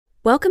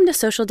Welcome to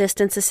Social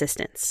Distance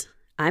Assistance.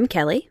 I'm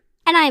Kelly.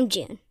 And I'm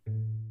June.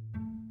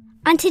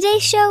 On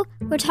today's show,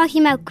 we're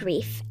talking about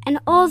grief and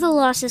all the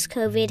losses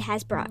COVID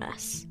has brought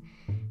us.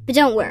 But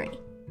don't worry,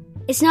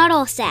 it's not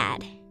all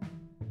sad.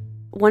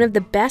 One of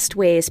the best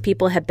ways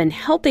people have been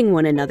helping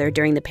one another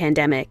during the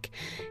pandemic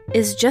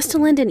is just to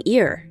lend an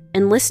ear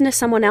and listen to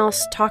someone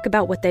else talk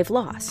about what they've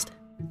lost.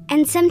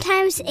 And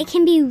sometimes it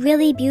can be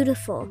really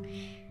beautiful.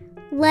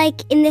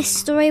 Like in this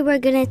story we're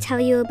going to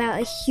tell you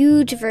about a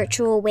huge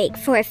virtual wake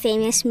for a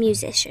famous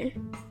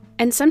musician.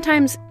 And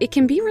sometimes it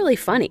can be really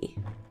funny.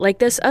 Like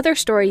this other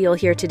story you'll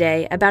hear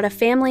today about a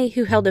family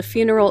who held a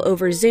funeral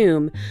over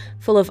Zoom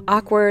full of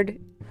awkward,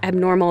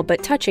 abnormal,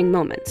 but touching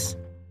moments.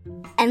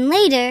 And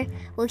later,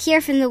 we'll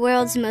hear from the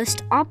world's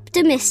most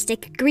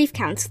optimistic grief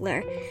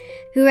counselor,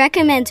 who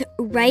recommends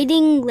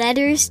writing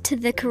letters to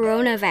the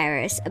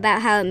coronavirus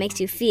about how it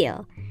makes you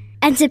feel,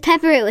 and to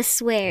pepper it with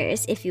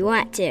swears if you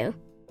want to.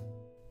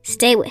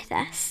 Stay with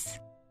us.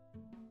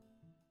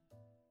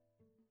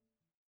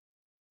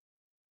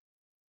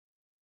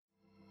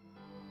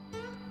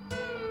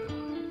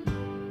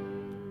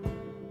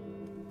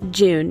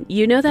 June,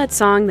 you know that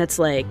song that's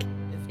like,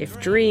 if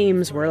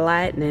dreams were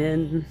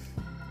lightning,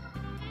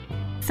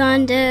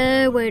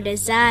 thunder were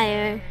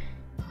desire,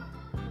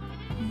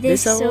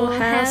 this old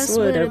house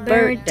would have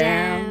burnt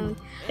down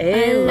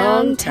a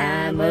long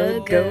time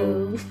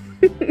ago.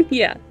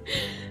 Yeah.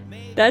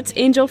 That's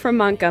Angel from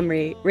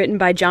Montgomery, written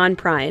by John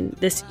Prine,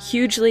 this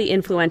hugely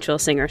influential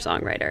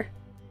singer-songwriter.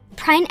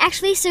 Prine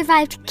actually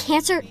survived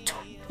cancer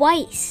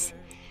twice,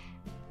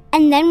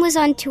 and then was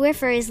on tour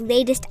for his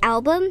latest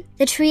album,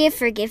 The Tree of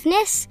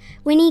Forgiveness,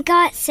 when he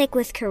got sick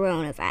with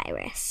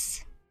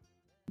coronavirus.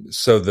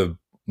 So the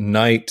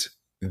night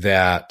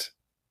that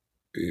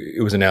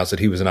it was announced that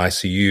he was in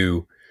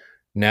ICU,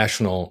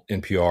 national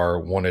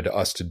NPR wanted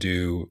us to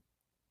do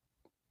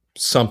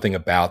something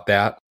about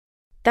that.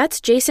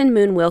 That's Jason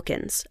Moon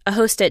Wilkins, a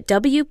host at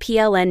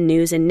WPLN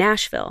News in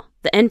Nashville,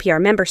 the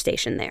NPR member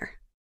station there.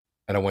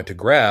 And I went to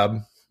grab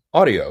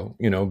audio,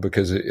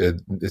 because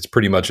it's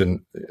pretty much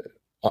an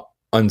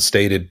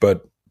unstated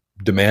but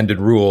demanded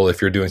rule. If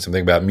you're doing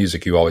something about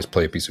music, you always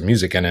play a piece of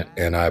music in it.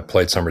 And I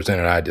played Summer's Inn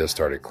and I just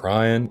started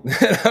crying.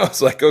 And I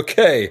was like,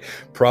 okay,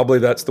 probably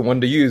that's the one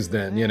to use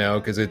then,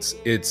 because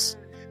it's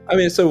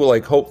so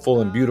like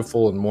hopeful and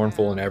beautiful and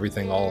mournful and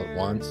everything all at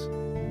once.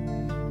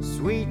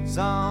 Sweet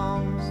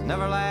songs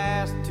never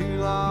last too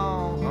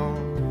long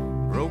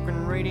on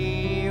broken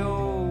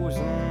radios.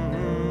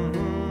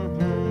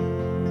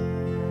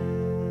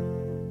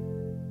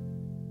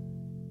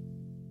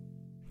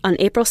 On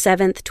April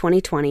 7th,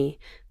 2020,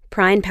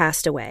 Prine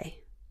passed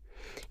away.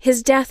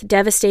 His death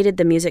devastated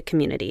the music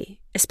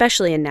community,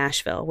 especially in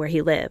Nashville, where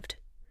he lived.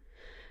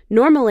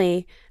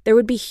 Normally, there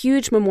would be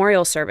huge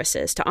memorial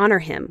services to honor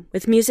him,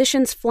 with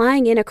musicians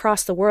flying in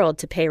across the world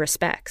to pay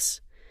respects.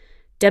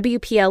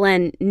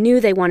 WPLN knew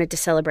they wanted to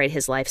celebrate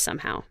his life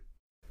somehow.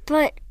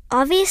 But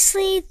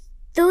obviously,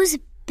 those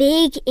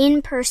big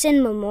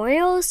in-person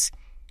memorials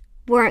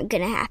weren't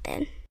going to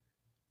happen.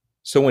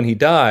 So when he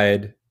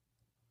died,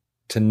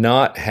 to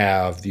not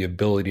have the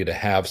ability to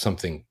have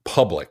something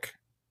public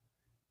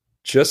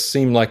just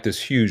seemed like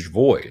this huge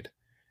void.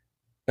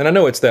 And I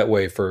know it's that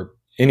way for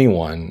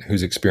anyone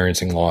who's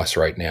experiencing loss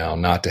right now,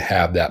 not to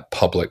have that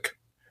public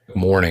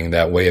mourning,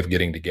 that way of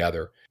getting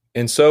together.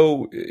 And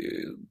so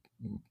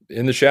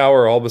in the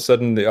shower, all of a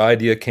sudden the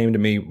idea came to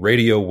me,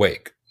 radio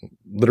wake.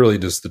 Literally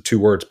just the two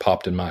words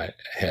popped in my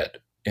head.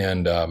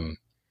 And I'm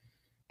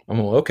like,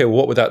 okay, well,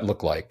 what would that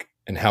look like?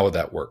 And how would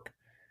that work?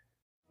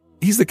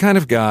 He's the kind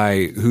of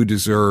guy who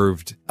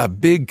deserved a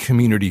big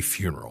community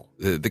funeral,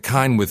 the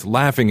kind with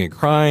laughing and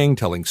crying,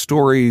 telling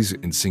stories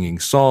and singing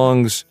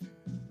songs.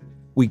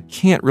 We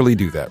can't really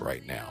do that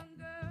right now,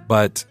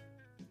 but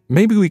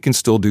maybe we can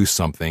still do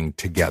something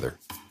together.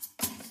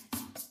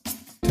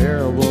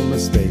 Terrible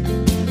mistake.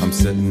 I'm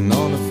sitting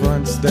on the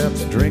front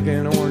steps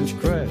drinking Orange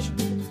Crush.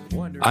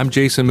 I'm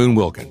Jason Moon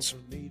Wilkins.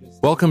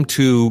 Welcome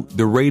to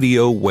The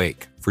Radio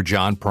Wake for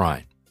John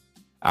Prine.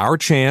 Our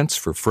chance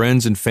for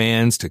friends and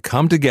fans to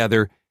come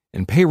together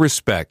and pay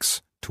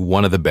respects to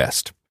one of the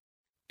best.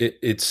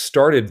 It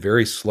started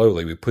very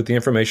slowly. We put the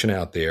information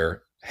out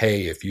there.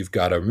 Hey, if you've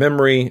got a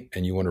memory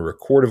and you want to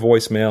record a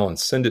voicemail and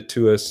send it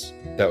to us,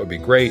 that would be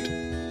great.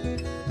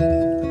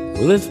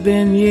 Well, it's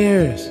been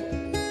years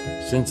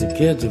since the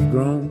kids have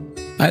grown.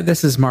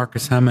 This is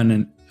Marcus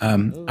Hammond,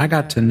 and I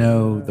got to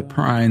know the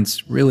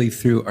Prines really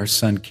through our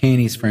son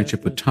Kaney's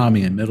friendship with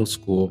Tommy in middle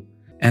school.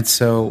 And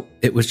so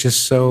it was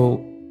just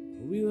so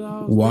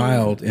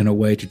wild in a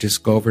way to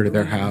just go over to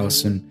their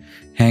house and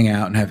hang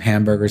out and have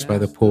hamburgers by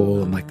the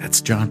pool. And like,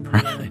 that's John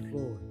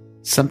Prine.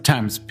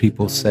 Sometimes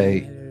people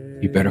say,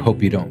 you better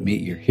hope you don't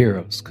meet your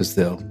heroes because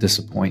they'll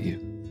disappoint you.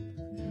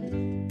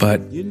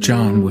 But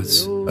John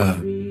was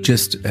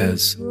just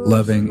as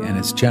loving and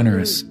as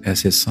generous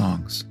as his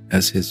songs,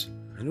 as his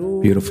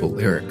beautiful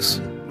lyrics.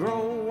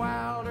 Grow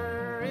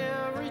wilder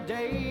every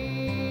day.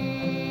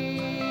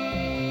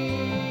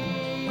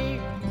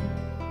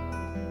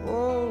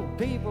 Old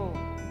people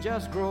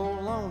just grow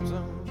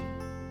lonesome.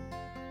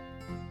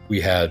 We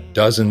had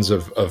dozens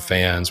of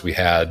fans. We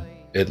had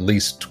at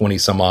least 20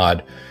 some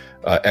odd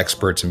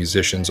experts and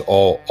musicians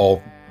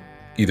all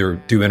either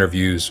do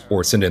interviews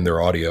or send in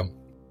their audio.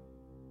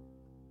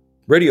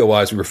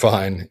 Radio-wise, we were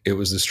fine. It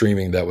was the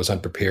streaming that was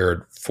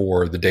unprepared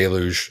for the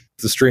deluge.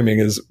 The streaming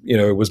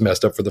it was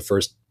messed up for the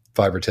first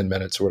 5 or 10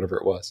 minutes or whatever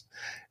it was.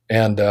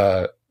 And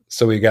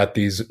so we got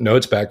these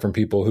notes back from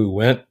people who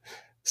went,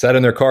 sat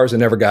in their cars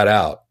and never got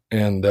out.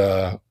 And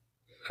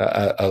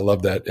I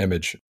love that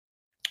image.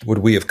 Would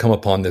we have come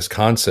upon this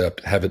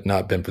concept had it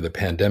not been for the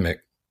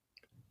pandemic?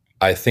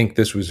 I think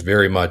this was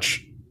very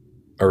much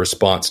a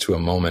response to a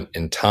moment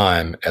in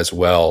time, as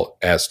well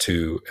as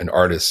to an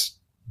artist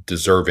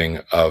deserving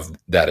of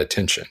that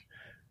attention.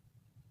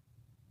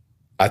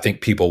 I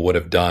think people would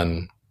have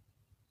done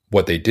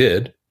what they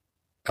did,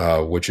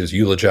 which is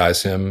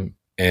eulogize him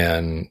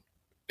and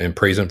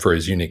praise him for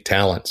his unique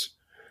talents.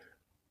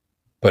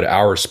 But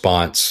our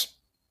response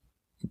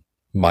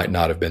might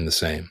not have been the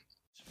same.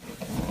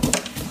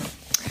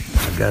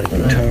 I've got a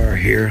guitar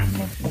here,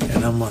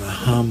 and I'm going to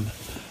hum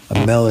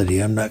a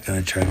melody. I'm not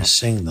going to try to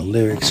sing the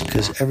lyrics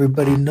because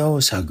everybody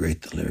knows how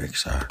great the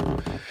lyrics are.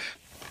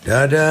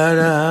 Da da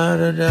da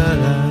da da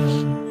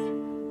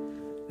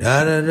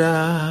da da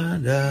da da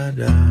da da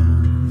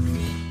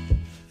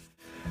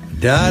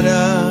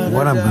da.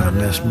 What I'm going to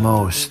miss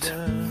most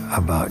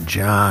about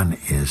John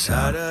is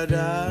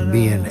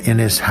being in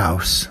his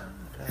house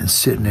and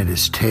sitting at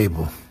his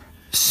table,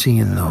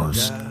 seeing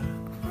those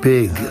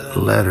big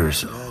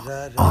letters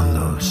on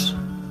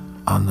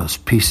those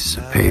pieces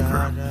of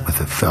paper with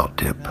a felt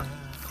tip,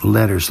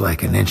 letters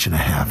like 1.5 inches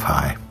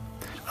high.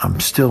 I'm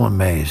still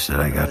amazed that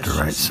I got to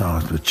write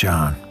songs with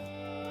John.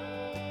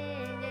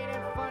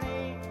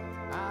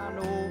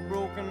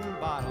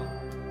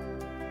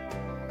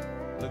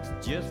 Looks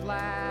just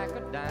like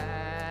a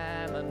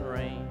diamond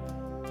ring,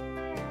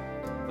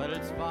 but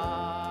it's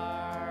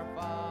far,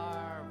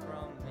 far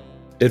from me.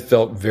 It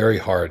felt very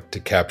hard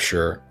to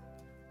capture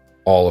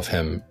all of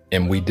him,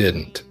 and we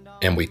didn't,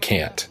 and we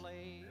can't.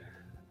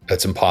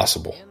 That's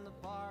impossible.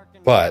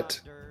 But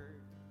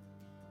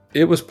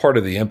it was part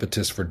of the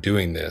impetus for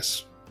doing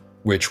this,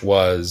 which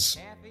was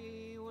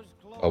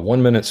a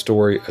 1-minute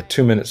story, a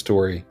 2-minute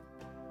story,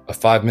 a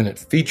 5-minute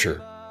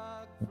feature,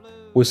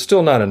 was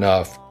still not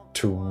enough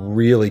to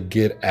really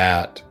get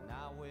at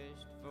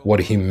what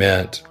he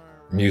meant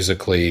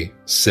musically,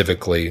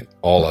 civically,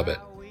 all of it.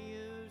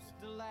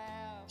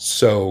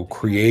 So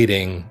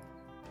creating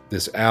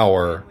this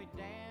hour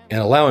and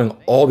allowing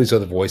all these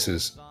other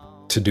voices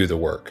to do the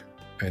work.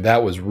 I mean,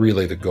 that was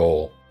really the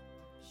goal.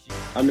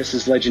 I miss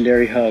his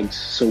legendary hugs,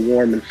 so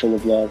warm and full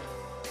of love.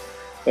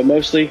 But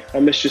mostly, I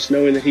miss just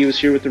knowing that he was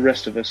here with the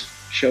rest of us,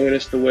 showing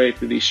us the way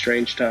through these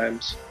strange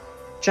times.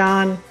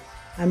 John,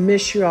 I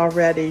miss you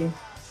already.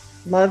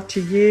 Love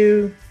to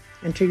you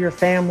and to your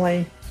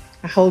family.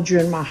 I hold you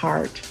in my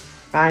heart.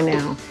 Bye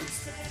now.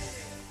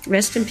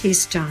 Rest in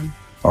peace, John.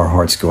 Our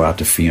hearts go out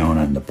to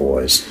Fiona and the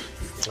boys.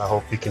 I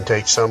hope you can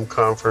take some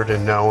comfort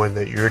in knowing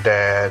that your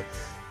dad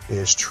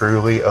is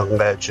truly a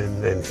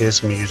legend and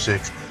his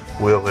music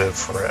will live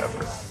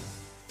forever.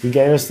 He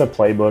gave us the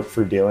playbook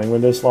for dealing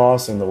with this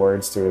loss and the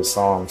words to his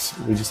songs.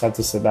 We just have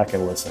to sit back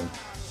and listen.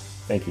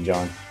 Thank you,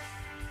 John.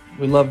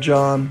 We love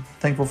John.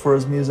 Thankful for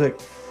his music.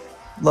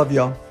 Love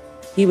y'all.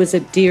 He was a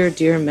dear,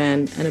 dear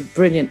man and a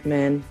brilliant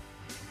man.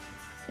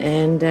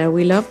 And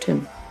we loved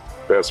him.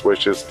 Best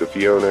wishes to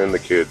Fiona and the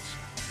kids.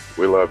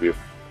 We love you.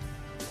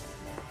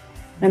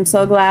 I'm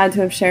so glad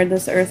to have shared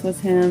this earth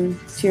with him.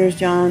 Cheers,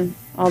 John.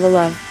 All the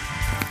love.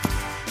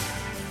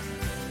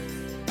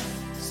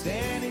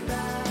 Standing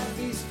by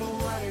peaceful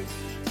waters.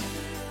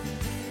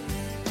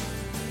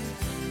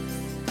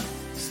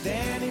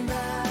 Standing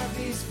by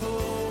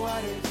peaceful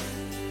waters.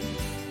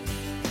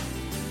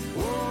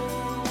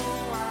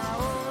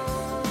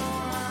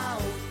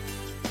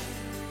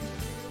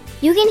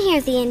 You can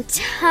hear the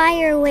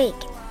entire wake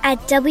at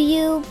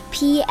WPLN.org.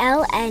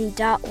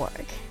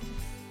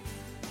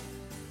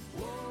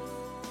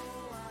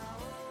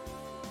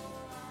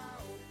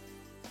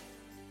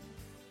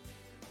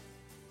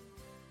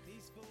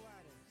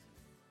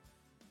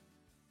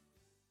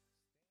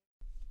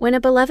 When a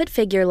beloved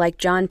figure like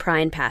John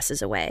Prine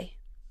passes away,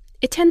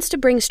 it tends to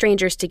bring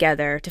strangers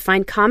together to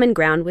find common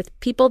ground with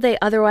people they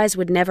otherwise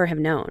would never have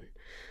known.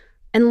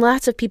 And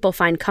lots of people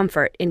find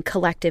comfort in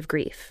collective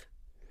grief.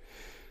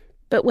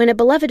 But when a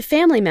beloved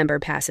family member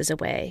passes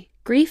away,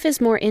 grief is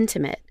more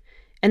intimate,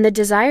 and the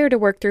desire to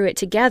work through it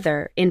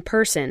together, in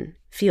person,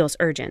 feels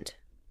urgent.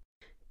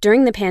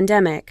 During the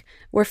pandemic,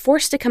 we're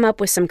forced to come up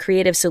with some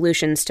creative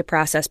solutions to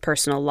process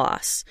personal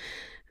loss,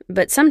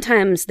 but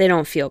sometimes they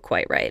don't feel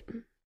quite right.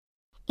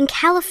 In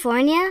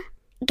California,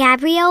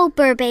 Gabrielle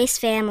Burbay's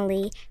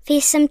family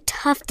faced some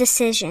tough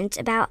decisions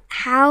about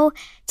how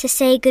to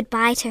say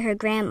goodbye to her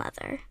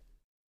grandmother.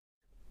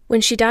 When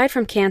she died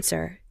from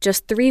cancer,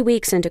 just 3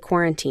 weeks into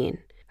quarantine,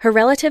 her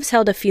relatives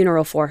held a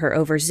funeral for her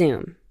over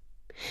Zoom.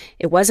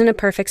 It wasn't a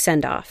perfect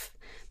send-off,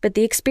 but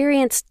the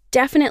experience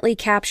definitely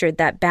captured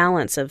that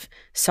balance of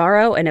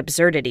sorrow and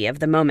absurdity of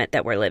the moment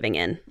that we're living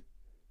in.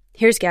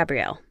 Here's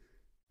Gabrielle.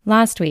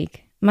 Last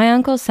week, my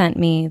uncle sent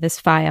me this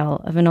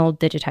file of an old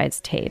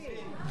digitized tape.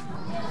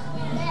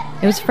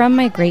 It was from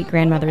my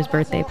great-grandmother's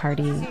birthday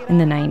party in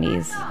the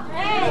 90s.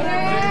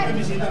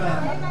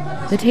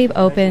 The tape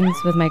opens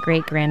with my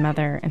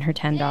great-grandmother and her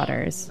 10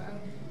 daughters.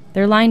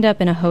 They're lined up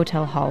in a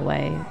hotel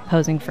hallway,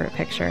 posing for a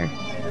picture.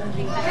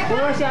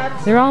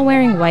 They're all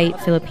wearing white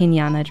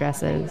Filipiniana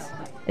dresses.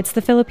 It's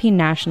the Philippine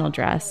national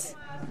dress.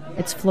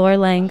 It's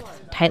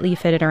floor-length, tightly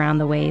fitted around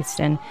the waist,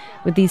 and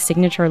with these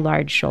signature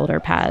large shoulder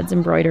pads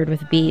embroidered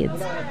with beads.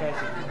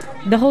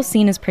 The whole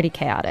scene is pretty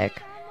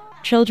chaotic.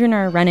 Children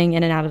are running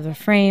in and out of the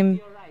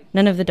frame.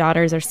 None of the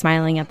daughters are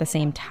smiling at the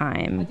same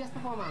time.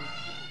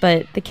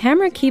 But the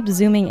camera keeps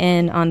zooming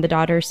in on the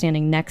daughter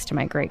standing next to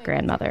my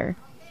great-grandmother.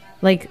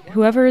 Like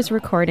whoever is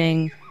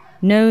recording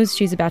knows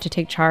she's about to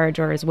take charge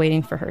or is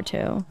waiting for her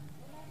to.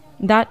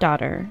 That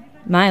daughter,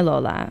 my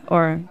Lola,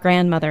 or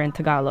grandmother in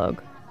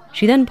Tagalog,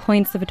 she then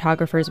points the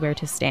photographers where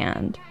to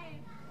stand.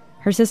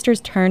 Her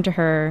sisters turn to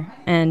her,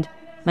 and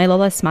my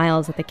Lola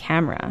smiles at the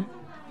camera.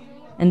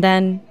 And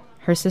then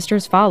her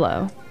sisters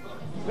follow.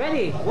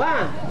 Ready?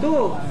 1,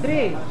 2,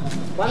 3.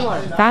 One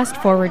more. Fast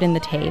forward in the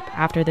tape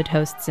after the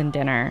toasts and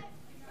dinner.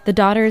 The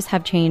daughters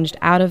have changed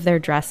out of their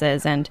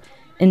dresses and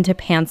into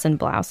pants and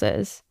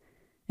blouses.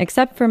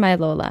 Except for my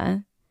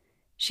Lola.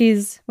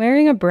 She's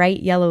wearing a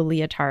bright yellow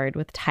leotard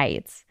with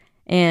tights,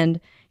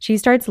 and she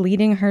starts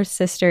leading her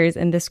sisters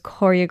in this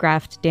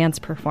choreographed dance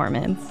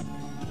performance.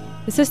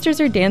 The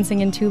sisters are dancing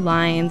in 2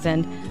 lines,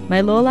 and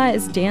my Lola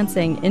is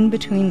dancing in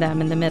between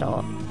them in the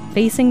middle,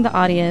 facing the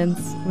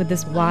audience with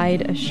this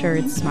wide,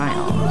 assured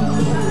smile.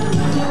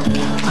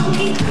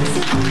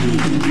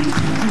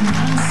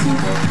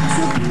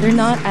 They're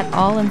not at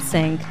all in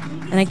sync,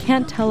 and I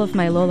can't tell if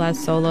my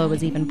Lola's solo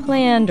was even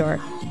planned or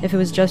if it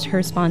was just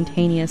her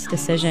spontaneous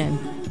decision.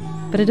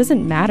 But it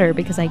doesn't matter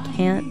because I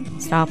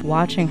can't stop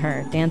watching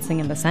her dancing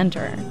in the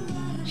center.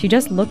 She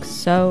just looks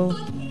so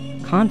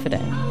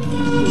confident.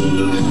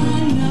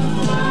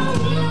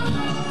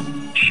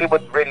 She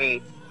would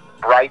really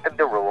brighten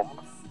the room,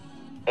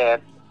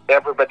 and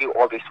everybody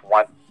always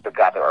wants to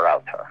gather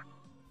around her.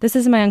 This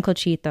is my Uncle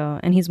Chito,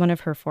 and he's one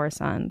of her 4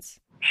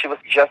 sons. She was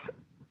just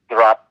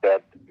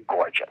drop-dead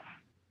gorgeous.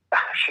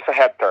 She's a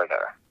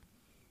head-turner.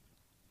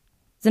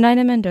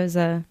 Zenaida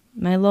Mendoza,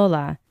 my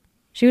Lola,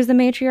 she was the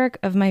matriarch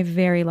of my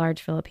very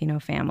large Filipino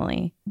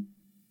family.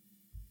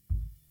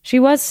 She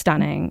was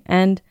stunning,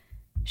 and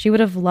she would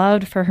have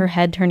loved for her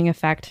head-turning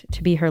effect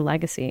to be her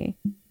legacy.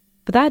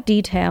 But that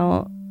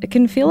detail, it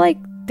can feel like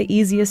the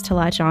easiest to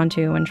latch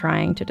onto when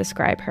trying to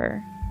describe her.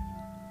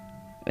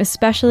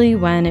 Especially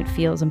when it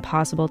feels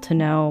impossible to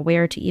know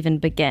where to even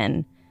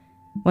begin,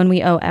 when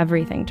we owe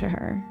everything to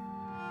her.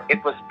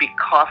 It was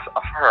because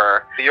of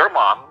her, your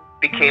mom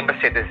became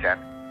a citizen.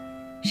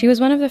 She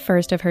was one of the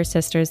first of her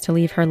sisters to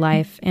leave her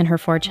life and her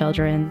 4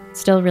 children,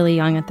 still really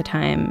young at the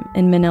time,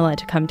 in Manila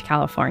to come to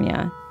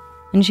California.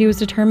 And she was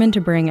determined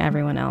to bring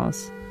everyone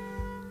else.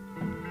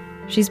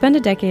 She spent a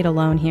decade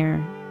alone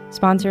here,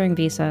 sponsoring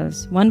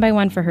visas, one by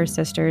one for her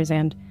sisters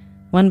and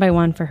one by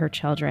one for her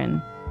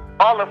children.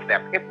 All of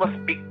them. It was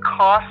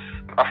because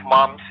of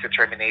Mom's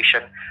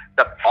determination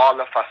that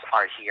all of us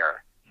are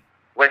here.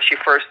 When she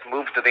first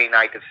moved to the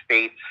United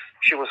States,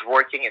 she was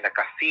working in a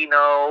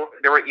casino.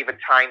 There were even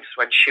times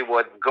when she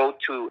would go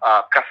to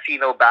a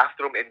casino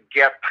bathroom and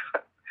get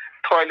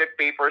toilet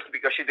papers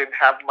because she didn't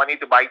have money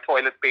to buy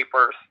toilet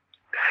papers.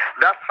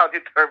 That's how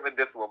determined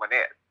this woman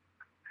is.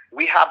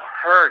 We have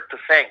her to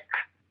thank,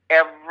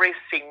 every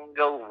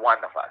single one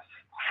of us,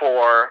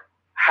 for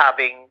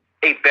having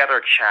a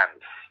better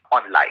chance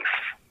on life.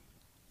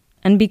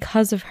 And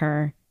because of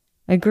her,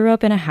 I grew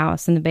up in a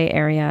house in the Bay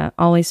Area,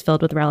 always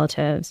filled with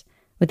relatives,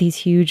 with these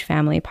huge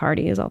family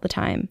parties all the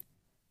time.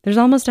 There's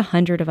almost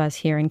 100 of us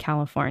here in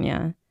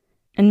California,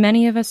 and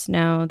many of us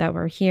know that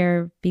we're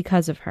here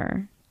because of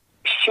her.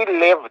 She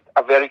lived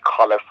a very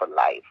colorful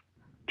life.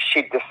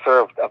 She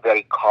deserved a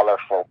very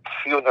colorful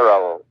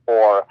funeral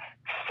or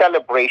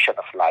celebration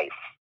of life.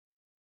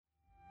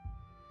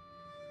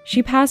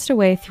 She passed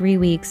away 3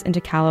 weeks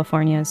into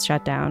California's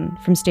shutdown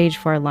from stage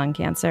 4 lung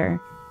cancer.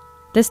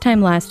 This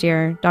time last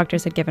year,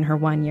 doctors had given her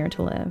 1 year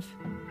to live.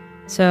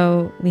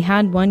 So we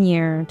had 1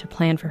 year to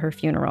plan for her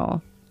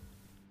funeral.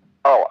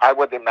 Oh, I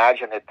would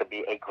imagine it to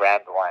be a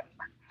grand one.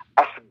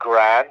 As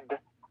grand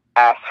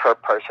as her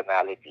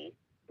personality.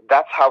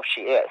 That's how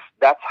she is.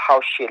 That's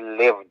how she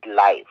lived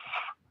life.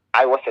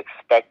 I was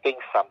expecting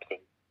something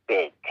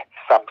big,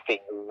 something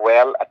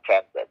well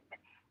attended.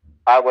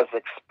 I was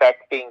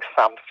expecting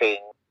something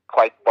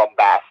quite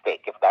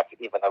bombastic, if that's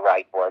even the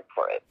right word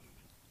for it.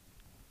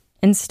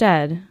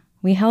 Instead,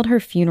 we held her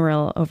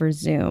funeral over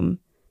Zoom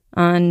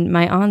on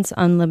my aunt's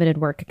unlimited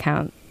work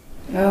account.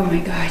 Oh my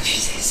God,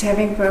 she's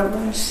having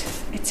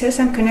problems. It says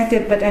I'm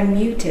connected, but I'm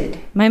muted.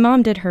 My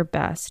mom did her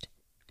best.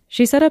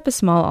 She set up a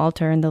small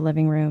altar in the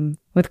living room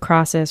with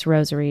crosses,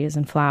 rosaries,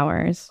 and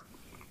flowers.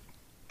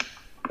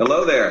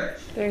 Hello there.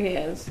 There he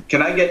is.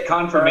 Can I get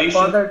confirmation?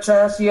 Father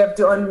Chas, you have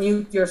to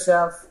unmute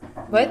yourself.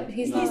 What?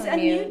 He's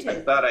unmuted.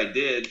 I thought I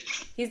did.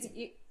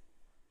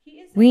 He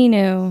We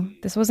knew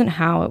this wasn't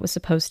how it was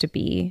supposed to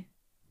be.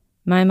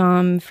 My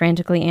mom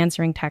frantically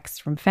answering texts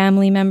from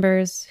family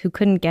members who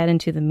couldn't get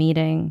into the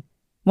meeting.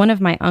 One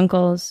of my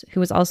uncles, who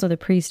was also the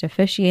priest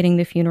officiating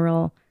the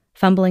funeral,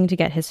 fumbling to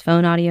get his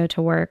phone audio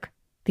to work.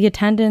 The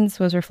attendance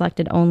was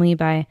reflected only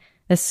by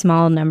a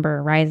small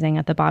number rising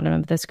at the bottom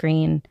of the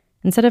screen,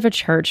 instead of a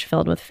church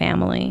filled with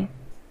family.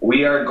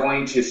 We are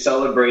going to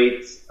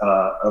celebrate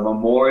a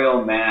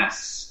memorial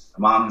mass.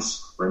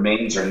 Mom's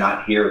remains are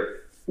not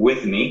here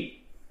with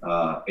me.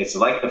 It's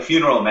like a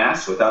funeral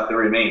mass without the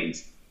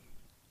remains.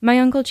 My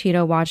Uncle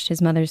Cheeto watched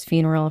his mother's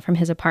funeral from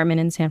his apartment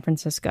in San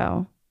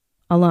Francisco,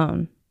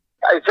 alone.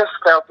 I just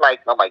felt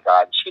like, oh my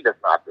God, she does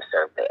not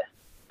deserve this.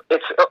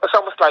 It's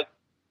almost like,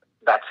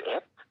 that's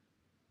it?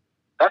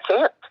 That's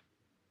it.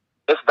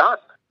 It's done.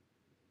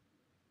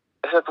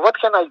 I said, what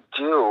can I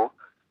do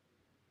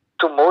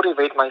to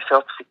motivate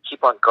myself to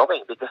keep on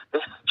going? Because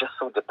this is just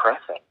so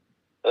depressing.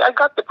 I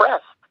got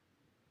depressed.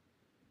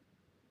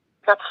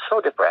 Got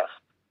so depressed.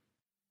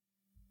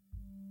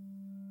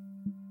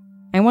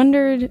 I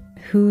wondered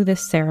who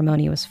this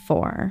ceremony was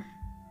for.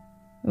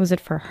 Was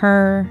it for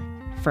her?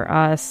 For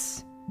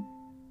us?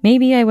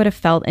 Maybe I would have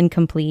felt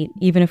incomplete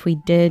even if we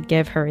did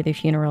give her the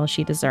funeral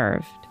she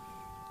deserved.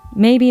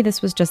 Maybe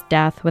this was just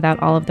death without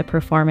all of the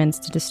performance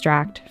to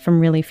distract from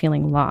really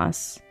feeling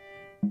loss.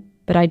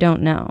 But I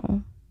don't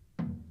know.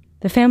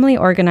 The family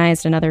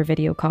organized another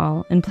video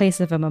call in place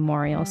of a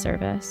memorial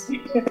service.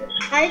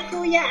 Hi,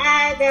 Kuya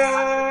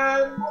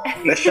Adam!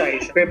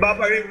 Wait,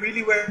 Bob, are you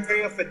really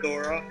wearing a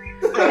fedora?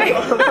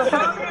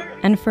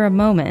 And for a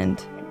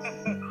moment,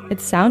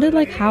 it sounded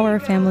like how our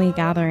family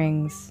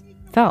gatherings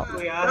felt.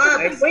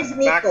 Where's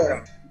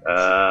Nico?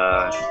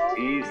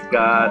 He's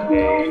got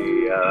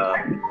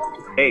a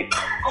 8.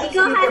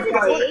 Nico has a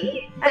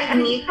date?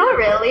 Nico,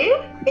 really?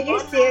 Are you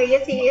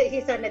serious?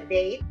 He's on a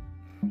date?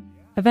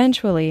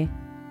 Eventually,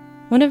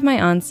 one of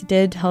my aunts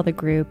did tell the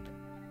group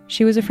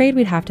she was afraid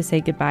we'd have to say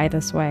goodbye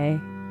this way,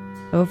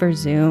 over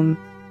Zoom,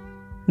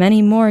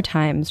 many more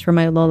times for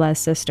my Lola's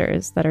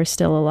sisters that are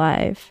still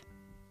alive.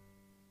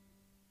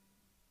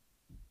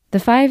 The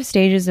 5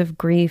 stages of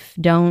grief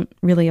don't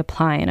really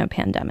apply in a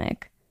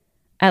pandemic.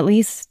 At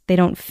least they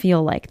don't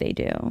feel like they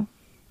do.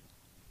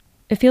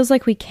 It feels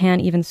like we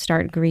can't even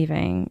start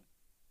grieving,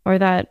 or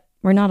that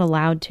we're not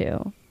allowed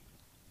to.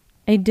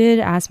 I did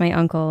ask my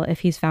uncle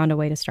if he's found a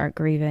way to start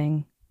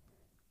grieving,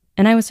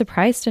 and I was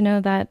surprised to know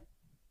that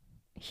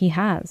he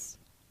has.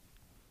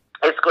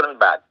 It's good and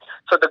bad.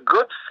 So the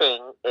good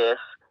thing is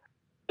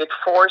it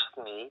forced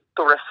me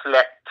to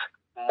reflect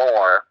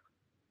more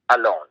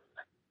alone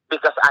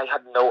because I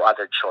had no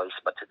other choice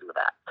but to do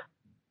that.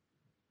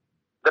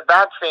 The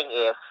bad thing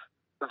is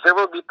there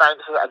will be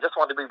times I just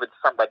want to be with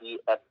somebody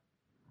and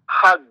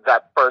hug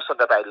that person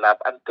that I love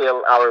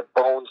until our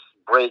bones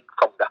break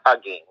from the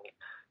hugging.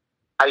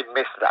 I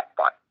miss that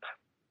part.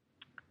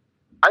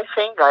 I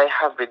think I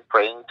have been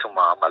praying to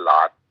Mom a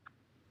lot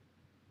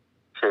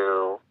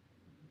to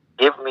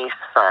give me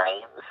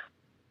signs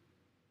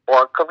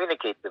or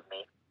communicate with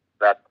me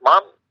that,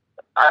 Mom,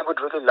 I would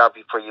really love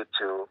you for you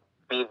to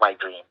be my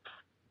dreams.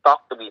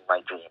 Talk to me in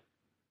my dreams.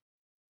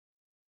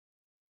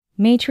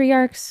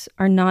 Matriarchs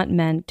are not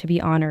meant to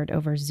be honored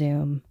over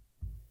Zoom.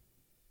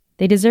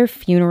 They deserve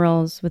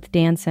funerals with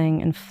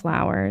dancing and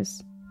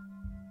flowers.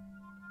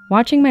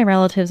 Watching my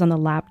relatives on the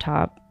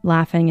laptop,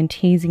 laughing and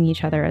teasing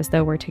each other as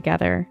though we're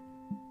together,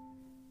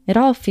 it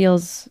all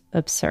feels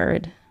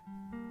absurd.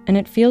 And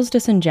it feels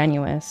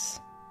disingenuous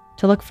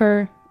to look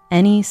for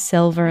any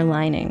silver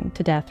lining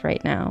to death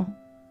right now.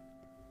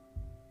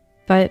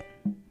 But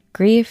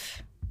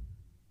grief,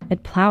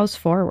 it plows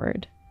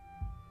forward.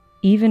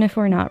 Even if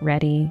we're not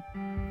ready,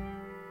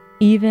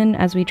 even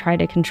as we try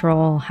to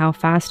control how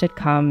fast it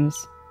comes,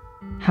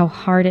 how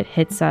hard it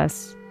hits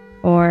us,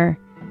 or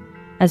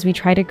as we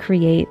try to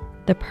create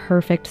the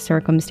perfect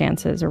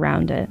circumstances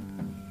around it.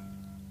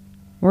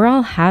 We're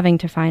all having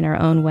to find our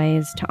own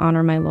ways to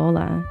honor my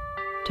Lola,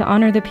 to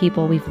honor the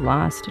people we've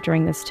lost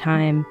during this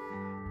time.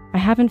 I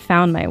haven't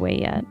found my way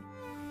yet.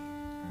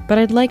 But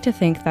I'd like to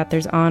think that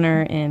there's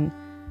honor in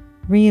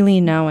really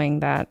knowing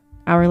that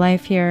our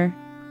life here,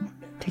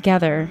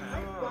 together,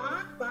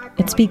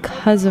 it's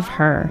because of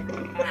her.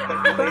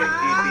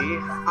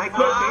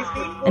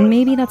 And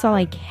maybe that's all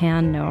I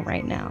can know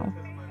right now.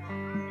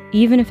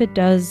 Even if it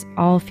does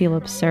all feel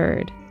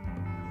absurd.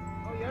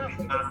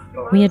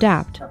 We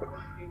adapt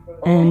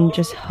and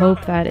just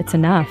hope that it's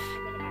enough.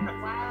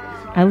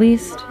 At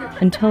least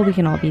until we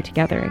can all be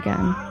together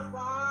again.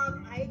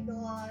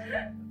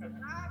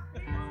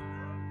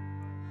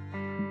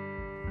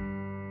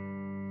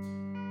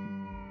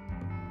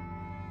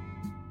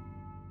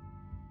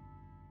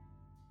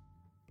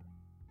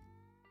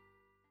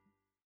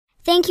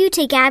 Thank you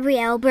to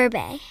Gabrielle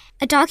Burbey,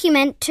 a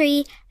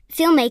documentary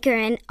filmmaker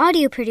and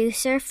audio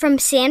producer from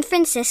San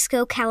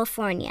Francisco,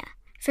 California,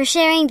 for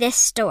sharing this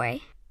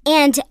story,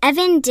 and to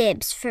Evan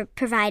Dibbs for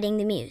providing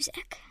the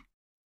music.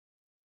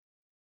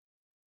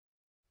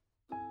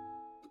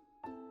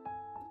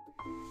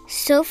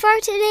 So far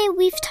today,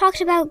 we've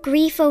talked about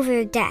grief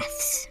over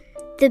deaths,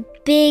 the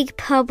big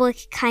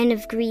public kind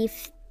of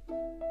grief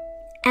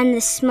and the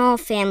small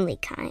family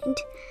kind.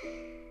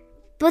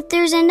 But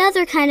there's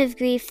another kind of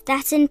grief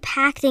that's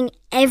impacting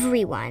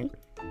everyone,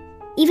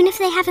 even if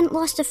they haven't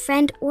lost a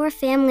friend or a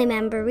family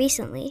member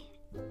recently.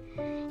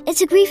 It's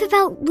a grief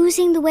about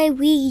losing the way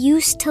we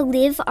used to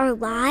live our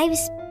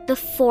lives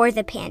before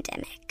the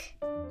pandemic.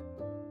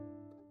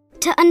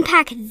 To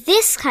unpack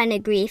this kind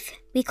of grief,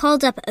 we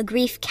called up a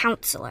grief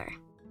counselor.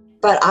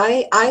 But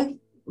I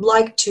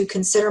like to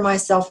consider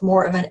myself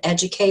more of an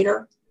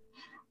educator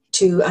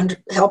to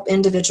help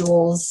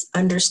individuals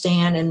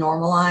understand and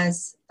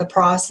normalize the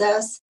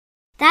process.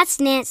 That's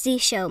Nancy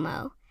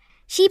Shomo.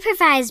 She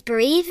provides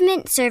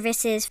bereavement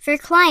services for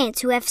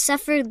clients who have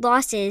suffered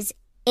losses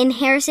in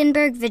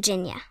Harrisonburg,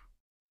 Virginia.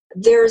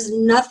 There's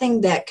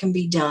nothing that can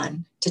be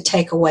done to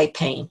take away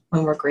pain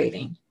when we're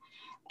grieving.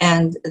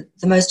 And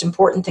the most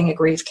important thing a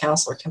grief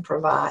counselor can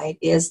provide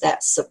is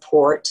that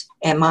support.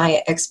 And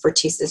my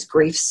expertise is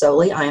grief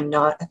solely. I am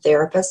not a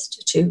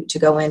therapist to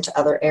go into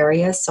other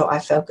areas, so I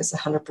focus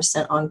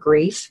 100% on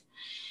grief.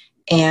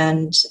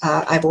 And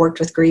I've worked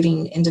with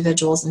grieving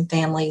individuals and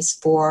families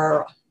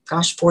for,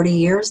 40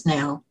 years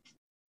now.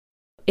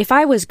 If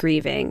I was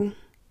grieving,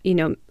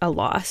 a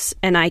loss,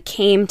 and I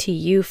came to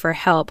you for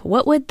help,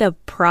 what would the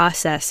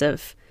process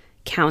of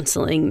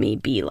counseling me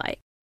be like?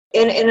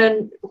 In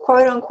a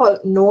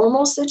quote-unquote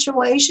normal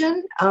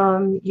situation,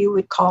 you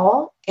would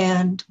call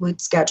and would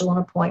schedule an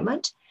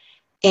appointment,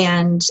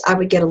 and I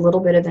would get a little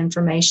bit of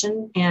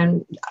information,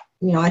 and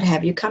I'd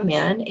have you come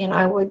in, and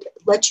I would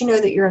let you know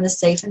that you're in a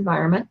safe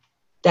environment,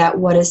 that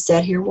what is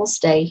said here will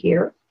stay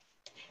here,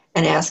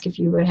 and ask if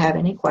you would have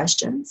any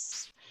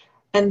questions.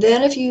 And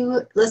then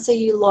let's say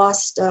you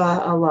lost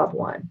a loved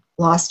one,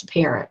 lost a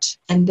parent,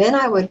 and then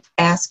I would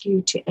ask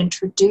you to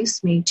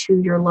introduce me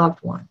to your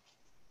loved one,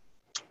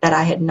 that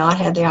I had not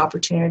had the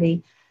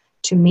opportunity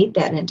to meet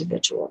that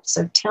individual.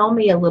 So tell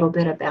me a little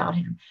bit about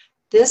him.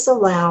 This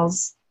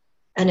allows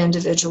an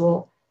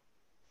individual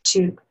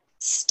to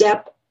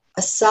step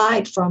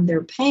aside from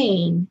their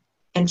pain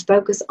and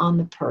focus on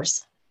the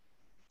person.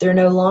 They're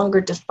no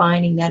longer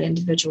defining that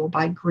individual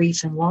by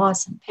grief and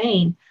loss and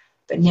pain,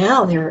 but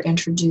now they're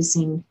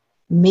introducing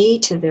me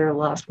to their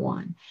loved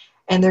one,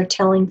 and they're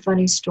telling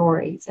funny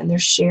stories, and they're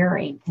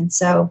sharing. And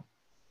so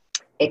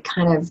it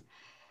kind of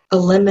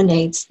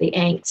eliminates the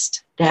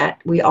angst that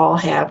we all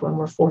have when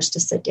we're forced to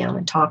sit down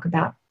and talk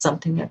about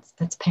something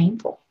that's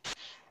painful.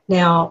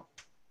 Now,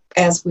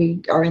 as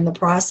we are in the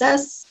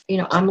process,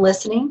 I'm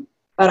listening,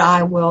 but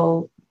I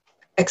will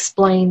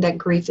explain that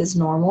grief is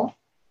normal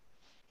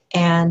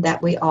and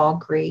that we all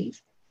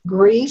grieve.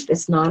 Grief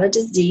is not a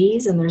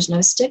disease, and there's no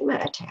stigma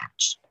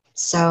attached.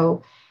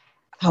 So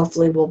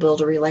hopefully we'll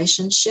build a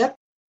relationship.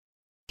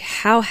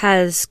 How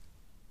has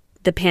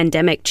the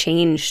pandemic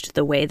changed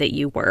the way that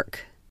you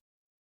work?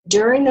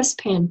 During this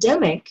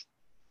pandemic,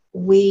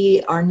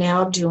 we are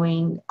now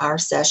doing our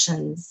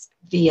sessions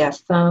via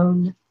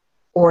phone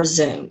or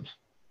Zoom,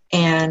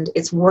 and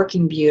it's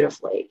working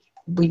beautifully.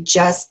 We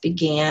just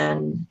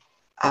began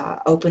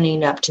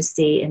opening up to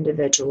see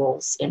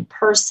individuals in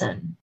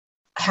person.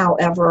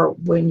 However,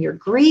 when you're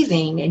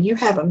grieving and you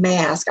have a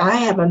mask, I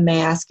have a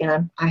mask,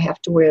 and I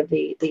have to wear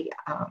the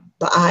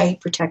eye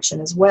protection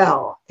as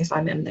well if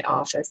I'm in the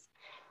office.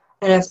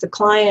 And if the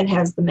client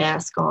has the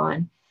mask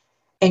on,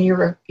 and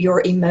you're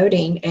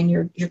emoting, and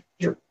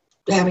you're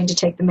having to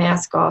take the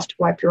mask off to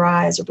wipe your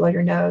eyes or blow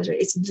your nose,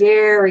 it's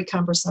very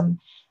cumbersome.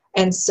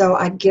 And so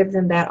I give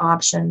them that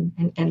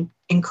option and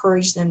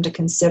encourage them to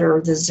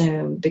consider the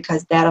Zoom,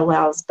 because that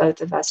allows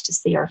both of us to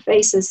see our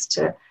faces,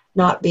 to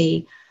not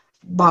be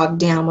bogged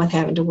down with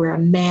having to wear a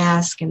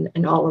mask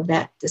and all of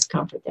that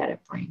discomfort that it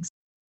brings.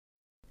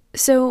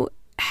 So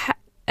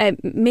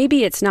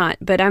maybe it's not,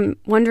 but I'm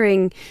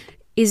wondering,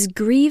 is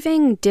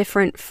grieving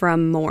different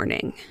from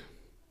mourning?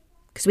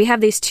 Because we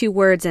have these two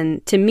words,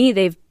 and to me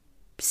they've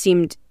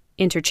seemed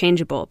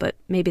interchangeable, but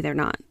maybe they're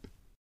not.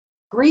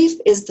 Grief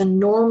is the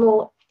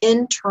normal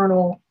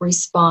internal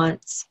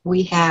response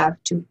we have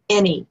to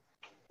any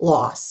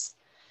loss.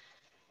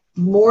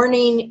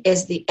 Mourning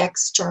is the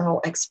external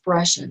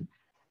expression,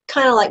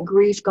 kind of like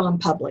grief gone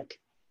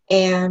public.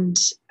 And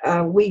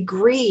we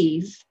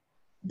grieve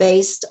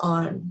based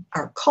on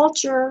our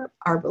culture,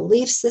 our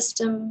belief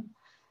system,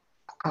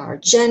 our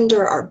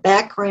gender, our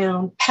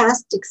background,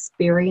 past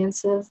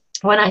experiences.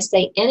 When I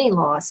say any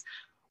loss,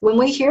 when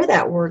we hear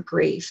that word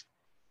grief,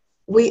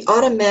 we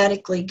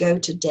automatically go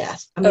to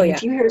death. I mean,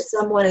 If you hear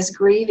someone is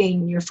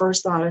grieving, your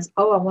first thought is,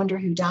 I wonder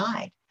who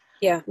died.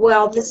 Yeah.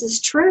 Well, this is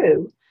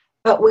true,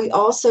 but we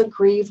also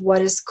grieve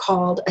what is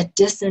called a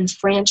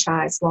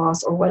disenfranchised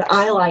loss, or what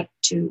I like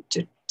to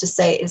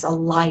say is a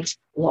life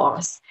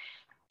loss.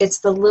 It's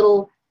the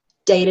little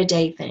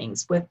day-to-day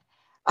things with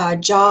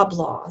job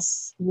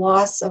loss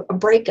of a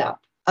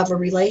breakup of a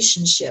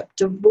relationship,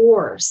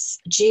 divorce,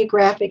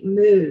 geographic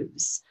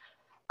moves.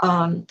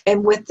 And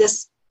with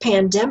this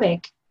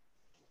pandemic,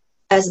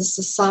 as a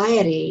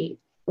society,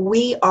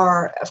 we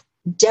are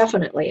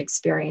definitely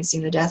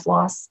experiencing the death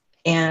loss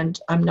And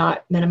I'm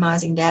not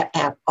minimizing that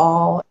at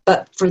all.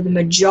 But for the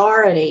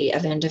majority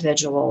of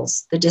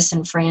individuals, the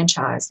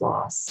disenfranchised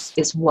loss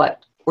is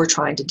what we're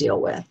trying to deal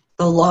with.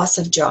 The loss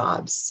of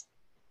jobs,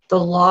 the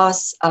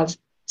loss of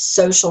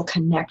social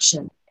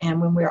connection. And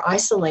when we're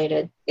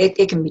isolated,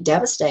 it can be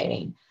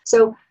devastating.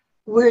 So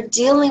we're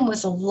dealing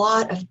with a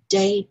lot of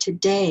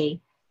day-to-day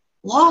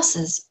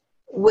losses,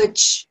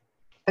 which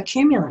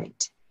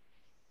accumulate.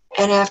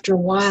 And after a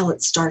while,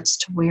 it starts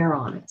to wear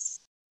on us.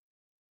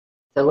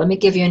 So let me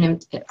give you an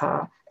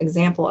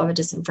example of a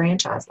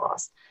disenfranchised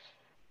loss.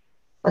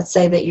 Let's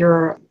say that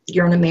you're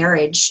in a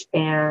marriage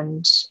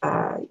and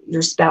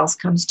your spouse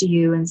comes to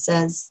you and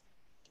says,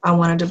 I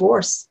want a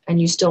divorce.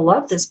 And you still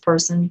love this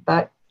person,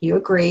 but you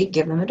agree,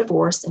 give them a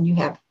divorce, and you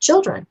have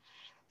children.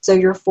 So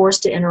you're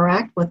forced to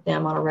interact with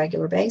them on a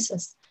regular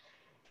basis.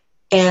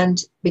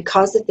 And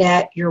because of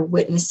that, you're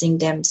witnessing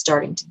them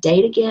starting to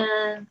date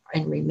again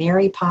and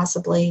remarry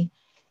possibly.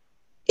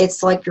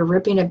 It's like you're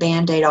ripping a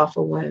Band-Aid off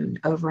a wound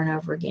over and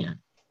over again.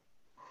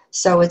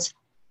 So it's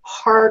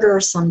harder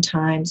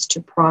sometimes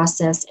to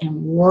process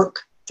and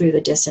work through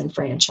the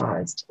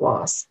disenfranchised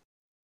loss.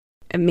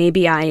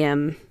 Maybe I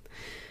am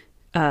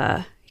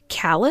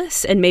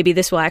callous, and maybe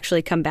this will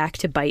actually come back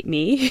to bite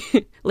me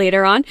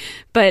later on.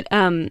 But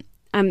I'm,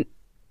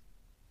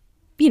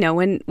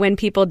 when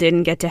people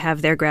didn't get to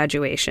have their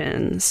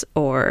graduations,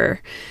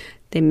 or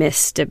they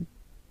missed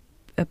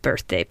a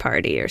birthday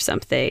party or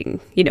something,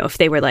 if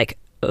they were like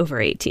over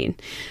 18,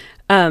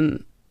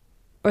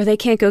 or they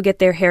can't go get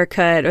their hair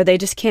cut, or they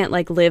just can't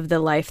live the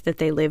life that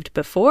they lived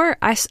before.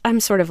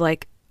 I'm sort of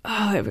like,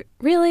 oh,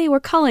 really?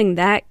 We're calling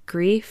that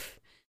grief?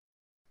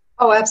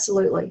 Oh,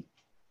 absolutely.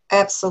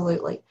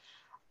 Absolutely.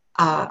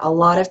 A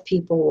lot of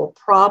people will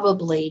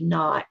probably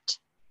not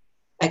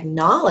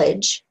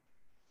acknowledge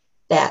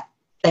that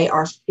they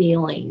are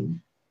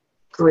feeling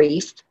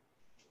grief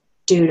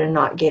due to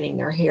not getting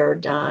their hair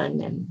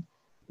done and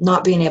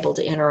not being able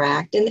to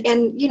interact.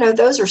 And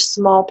those are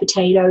small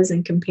potatoes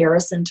in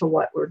comparison to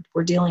what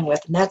we're dealing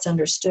with, and that's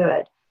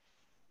understood.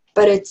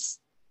 But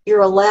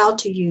you're allowed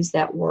to use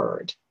that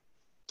word,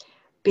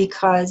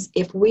 because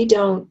if we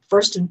don't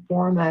first and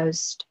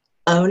foremost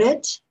own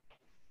it,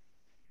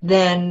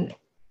 then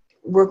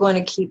we're going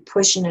to keep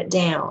pushing it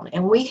down.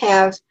 And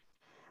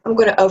I'm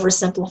going to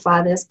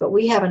oversimplify this, but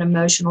we have an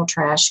emotional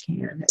trash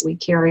can that we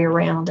carry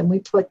around, and we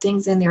put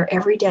things in there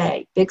every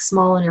day, big,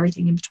 small, and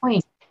everything in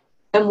between.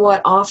 And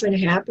what often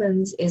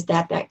happens is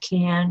that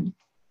can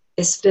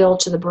is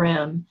filled to the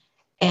brim,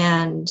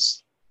 and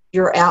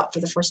you're out for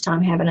the first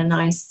time having a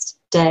nice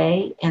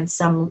day, and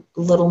some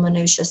little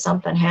minutia,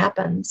 something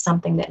happens,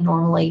 something that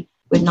normally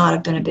would not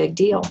have been a big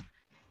deal.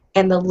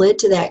 And the lid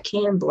to that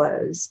can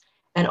blows,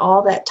 and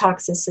all that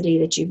toxicity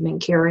that you've been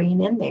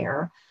carrying in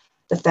there,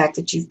 the fact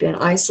that you've been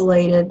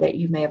isolated, that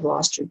you may have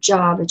lost your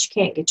job, that you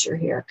can't get your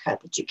hair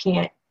cut, that you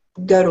can't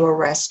go to a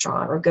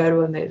restaurant or go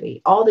to a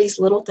movie, all these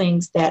little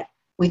things that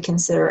we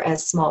consider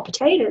as small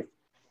potatoes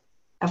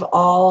have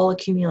all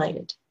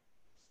accumulated.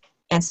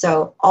 And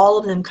so all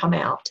of them come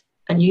out,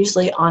 and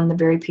usually on the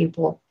very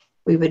people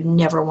we would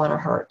never want to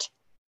hurt.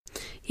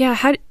 Yeah.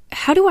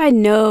 How do I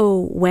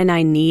know when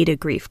I need a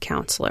grief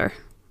counselor?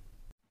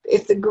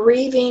 If the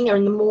grieving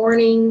or the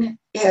mourning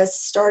has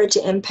started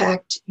to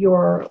impact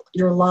your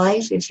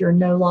life, if you're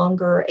no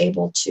longer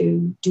able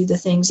to do the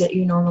things that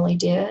you normally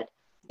did,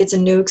 it's a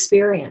new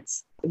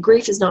experience.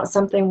 Grief is not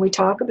something we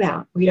talk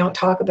about. We don't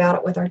talk about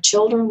it with our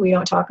children. We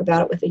don't talk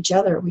about it with each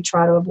other. We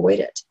try to avoid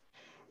it.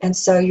 And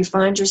so you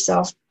find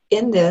yourself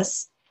in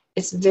this.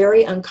 It's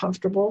very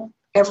uncomfortable.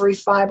 Every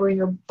fiber in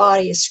your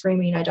body is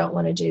screaming, I don't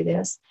want to do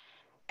this.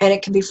 And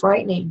it can be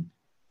frightening.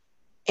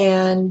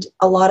 And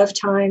a lot of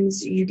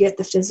times you get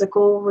the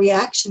physical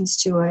reactions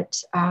to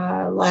it.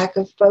 Lack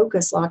of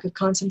focus, lack of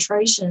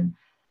concentration.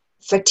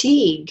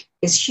 Fatigue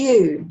is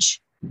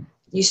huge.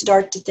 You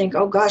start to think,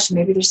 oh gosh,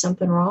 maybe there's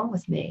something wrong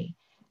with me.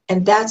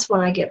 And that's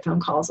when I get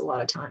phone calls a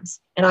lot of times.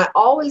 And I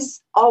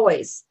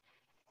always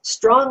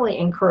strongly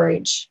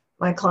encourage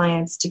my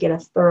clients to get a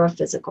thorough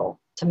physical,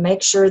 to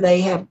make sure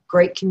they have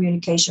great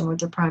communication with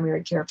their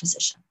primary care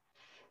physician.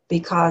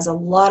 Because a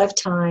lot of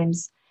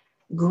times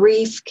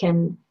grief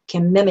can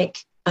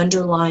mimic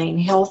underlying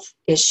health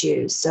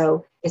issues.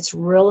 So it's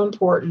real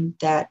important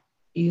that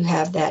you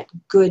have that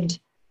good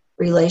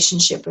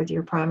relationship with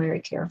your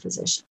primary care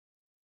physician.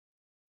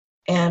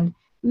 And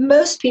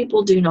most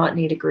people do not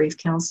need a grief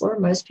counselor.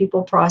 Most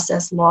people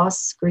process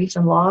loss, grief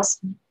and loss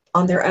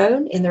on their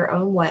own, in their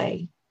own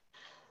way.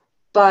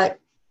 But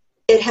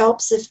it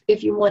helps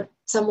if you want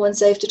someone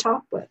safe to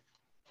talk with.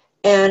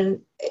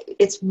 And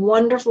it's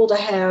wonderful to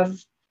have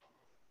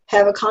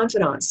a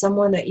confidant,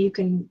 someone that you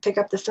can pick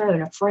up the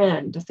phone, a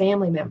friend, a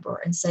family member,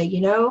 and say,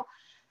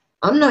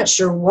 I'm not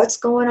sure what's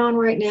going on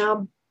right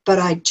now, but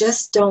I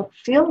just don't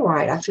feel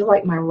right. I feel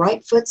like my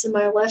right foot's in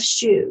my left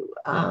shoe.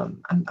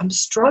 I'm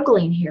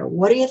struggling here.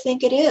 What do you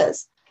think it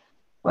is?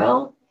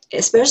 Well,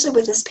 especially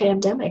with this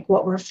pandemic,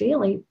 what we're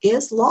feeling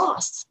is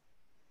loss.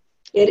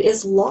 It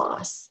is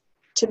loss.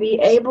 To be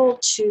able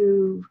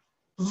to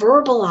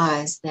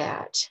verbalize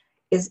that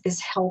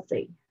is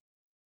healthy.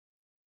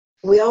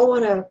 We all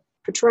want to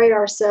portray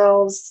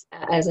ourselves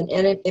as an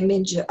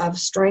image of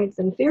strength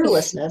and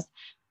fearlessness,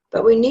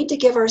 but we need to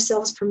give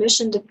ourselves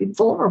permission to be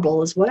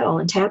vulnerable as well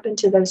and tap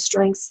into those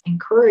strengths and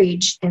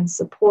courage and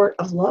support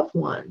of loved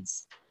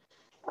ones.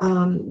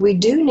 We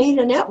do need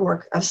a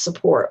network of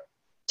support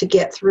to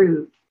get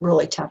through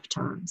really tough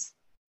times.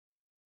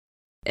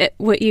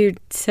 What you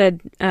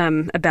said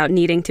about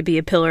needing to be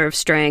a pillar of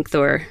strength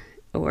or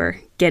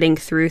getting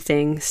through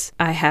things,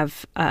 I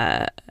have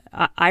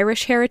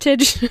Irish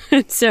heritage,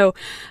 so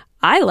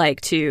I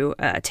like to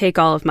take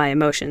all of my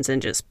emotions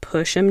and just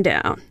push them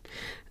down.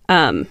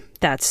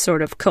 That's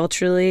sort of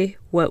culturally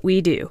what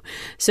we do.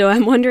 So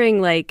I'm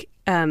wondering, like,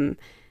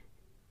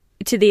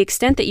 to the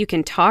extent that you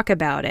can talk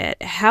about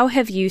it, how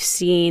have you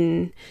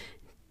seen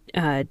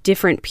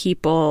different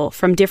people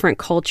from different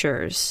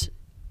cultures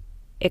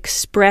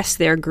express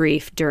their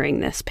grief during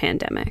this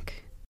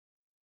pandemic?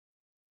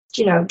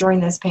 During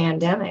this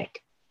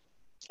pandemic,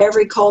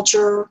 every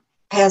culture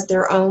has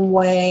their own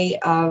way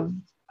of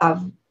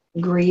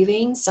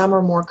grieving. Some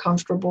are more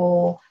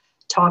comfortable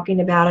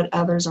talking about it.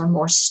 Others are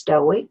more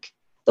stoic.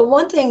 The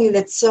one thing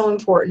that's so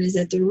important is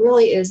that there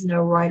really is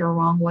no right or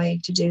wrong way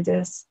to do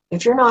this.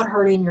 If you're not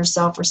hurting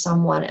yourself or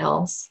someone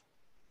else,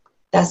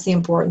 that's the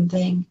important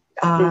thing.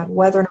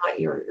 Whether or not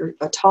you're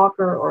a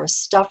talker or a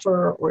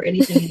stuffer or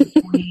anything in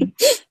between,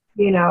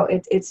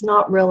 it's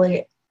not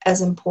really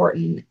as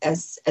important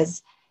as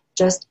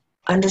just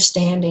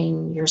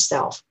understanding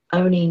yourself,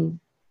 owning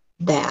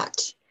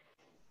that,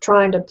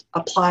 trying to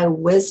apply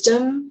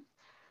wisdom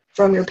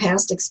from your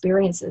past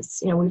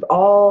experiences. We've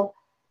all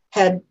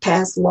had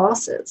past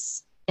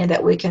losses, and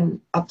that we can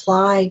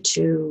apply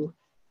to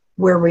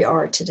where we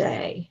are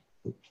today,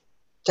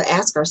 to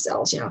ask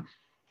ourselves,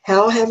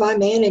 how have I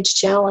managed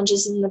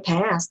challenges in the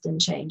past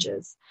and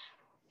changes?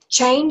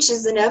 Change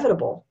is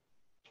inevitable.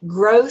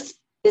 Growth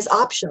is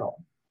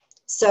optional.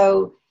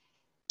 So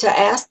to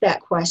ask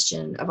that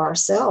question of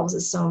ourselves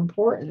is so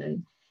important.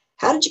 And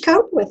how did you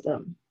cope with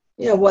them?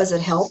 Was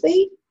it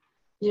healthy?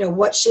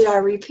 What should I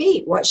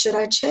repeat? What should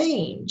I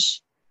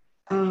change?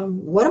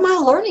 What am I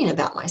learning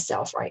about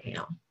myself right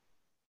now?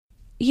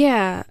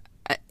 Yeah,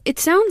 it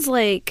sounds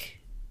like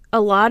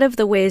a lot of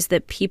the ways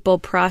that people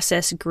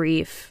process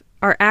grief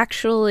are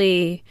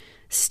actually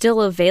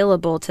still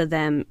available to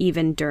them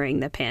even during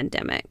the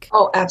pandemic.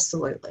 Oh,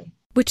 absolutely.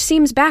 Which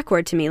seems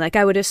backward to me. Like,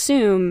 I would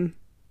assume,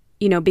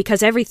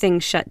 because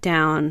everything's shut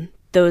down,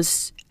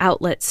 those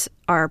outlets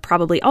are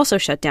probably also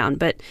shut down.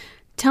 But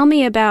tell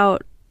me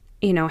about,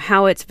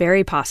 how it's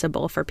very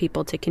possible for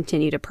people to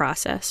continue to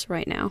process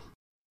right now.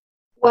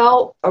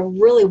 Well, a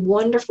really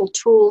wonderful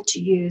tool to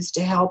use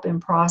to help in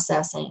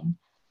processing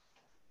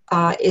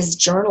is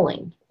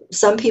journaling.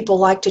 Some people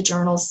like to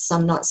journal,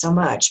 some not so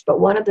much. But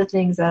one of the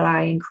things that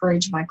I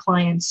encourage my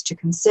clients to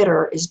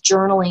consider is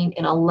journaling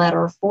in a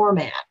letter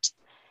format.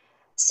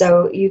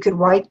 So you could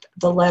write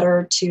the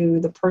letter to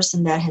the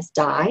person that has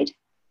died.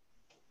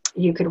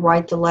 You could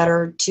write the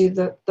letter to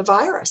the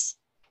virus.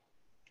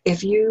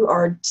 If you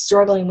are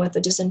struggling with the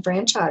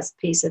disenfranchised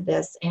piece of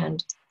this,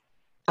 and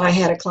I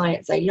had a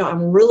client say,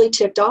 I'm really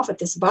ticked off at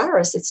this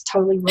virus. It's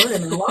totally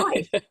ruining my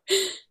life.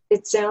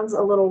 It sounds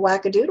a little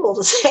wackadoodle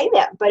to say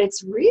that, but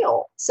it's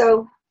real.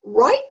 So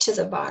write to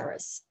the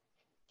virus.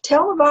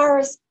 Tell the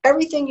virus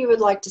everything you would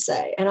like to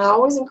say. And I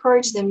always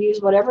encourage them,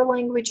 use whatever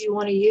language you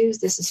want to use.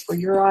 This is for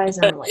your eyes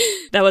only.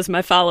 That was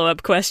my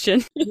follow-up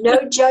question.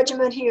 No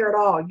judgment here at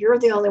all. You're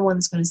the only one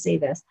that's going to see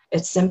this.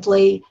 It's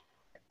simply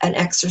an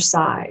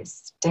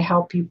exercise to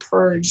help you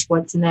purge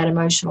what's in that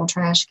emotional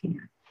trash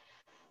can.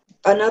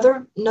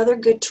 Another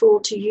good tool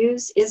to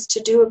use is to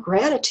do a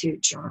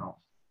gratitude journal.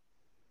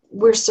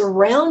 We're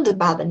surrounded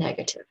by the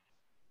negative.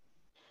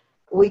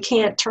 We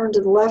can't turn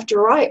to the left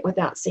or right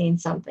without seeing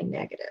something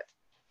negative.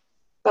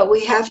 But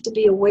we have to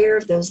be aware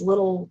of those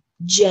little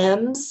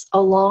gems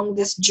along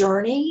this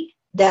journey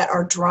that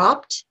are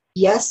dropped.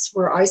 Yes,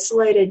 we're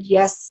isolated.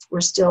 Yes,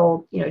 we're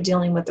still,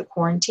 dealing with the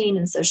quarantine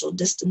and social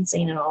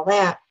distancing and all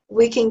that.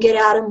 We can get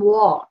out and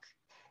walk.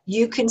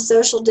 You can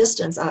social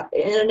distance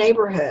in a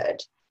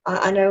neighborhood.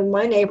 I know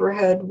my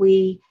neighborhood,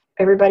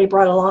 everybody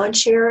brought a lawn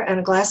chair and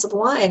a glass of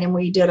wine, and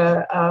we did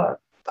a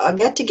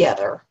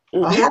get-together,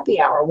 a happy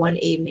hour one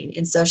evening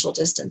in social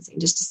distancing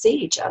just to see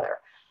each other.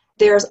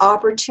 There's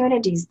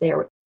opportunities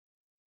there.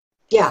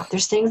 Yeah,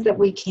 there's things that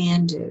we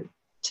can do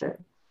to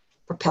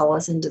propel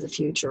us into the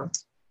future.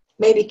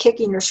 Maybe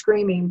kicking or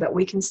screaming, but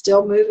we can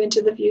still move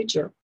into the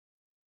future.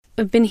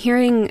 I've been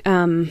hearing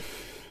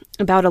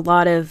about a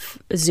lot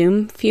of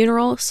Zoom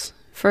funerals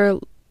for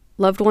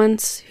loved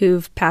ones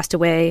who've passed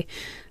away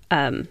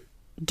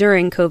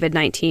during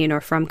COVID-19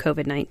 or from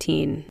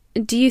COVID-19.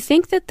 Do you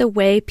think that the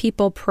way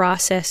people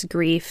process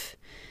grief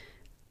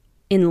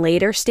in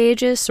later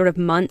stages, sort of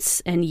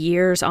months and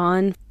years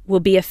on,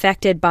 will be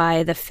affected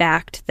by the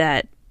fact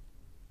that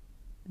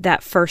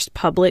that first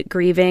public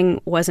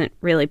grieving wasn't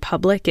really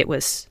public, it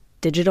was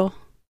digital?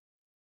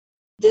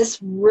 This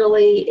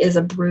really is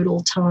a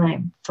brutal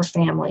time for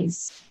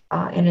families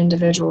and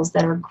individuals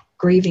that are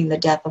grieving the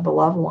death of a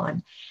loved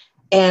one.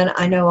 And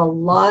I know a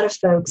lot of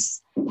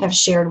folks have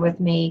shared with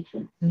me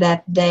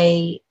that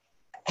they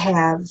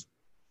have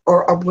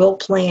or will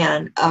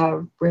plan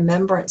a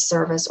remembrance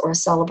service or a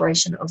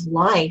celebration of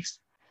life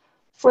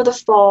for the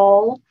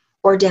fall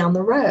or down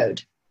the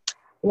road.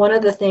 One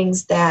of the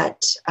things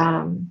that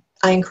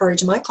I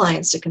encourage my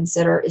clients to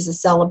consider is a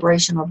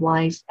celebration of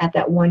life at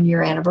that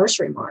 1-year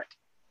anniversary mark.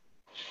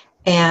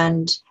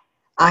 And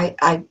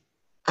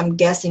I'm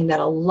guessing that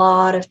a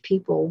lot of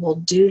people will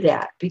do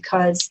that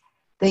because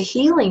the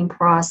healing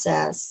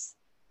process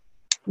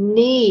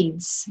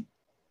needs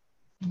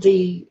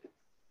the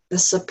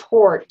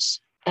support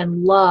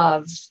and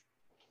love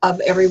of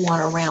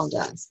everyone around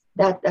us.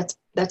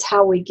 That's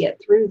how we get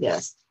through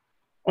this.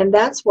 And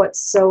that's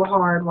what's so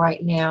hard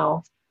right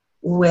now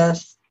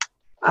with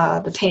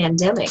the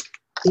pandemic,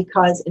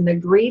 because in the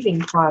grieving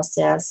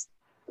process,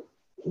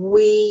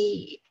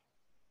 we're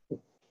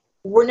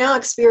now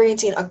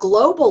experiencing a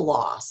global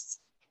loss.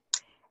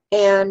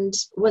 And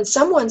when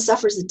someone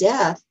suffers a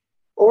death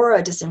or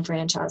a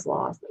disenfranchised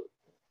loss,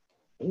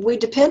 we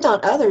depend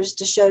on others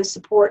to show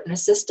support and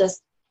assist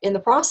us in the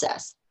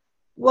process.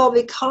 Well,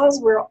 because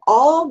we're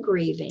all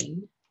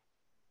grieving,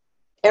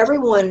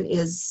 everyone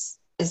is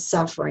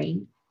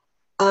suffering.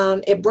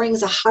 It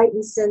brings a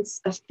heightened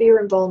sense of fear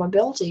and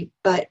vulnerability,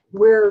 but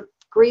we're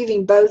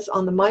grieving both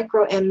on the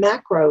micro and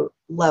macro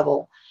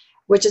level,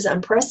 which is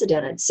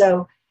unprecedented.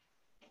 So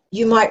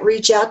you might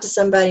reach out to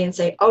somebody and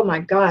say, oh my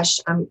gosh,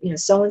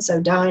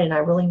 so-and-so died and I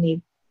really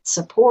need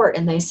support.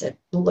 And they said,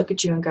 look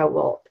at you and go,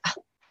 well,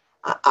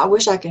 I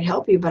wish I could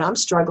help you, but I'm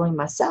struggling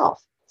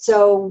myself.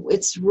 So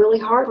it's really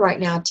hard right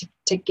now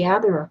to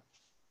gather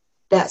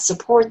that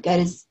support that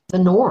is the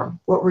norm,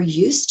 what we're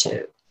used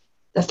to.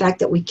 The fact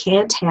that we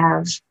can't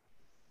have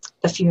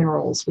the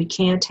funerals, we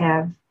can't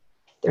have,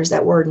 there's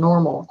that word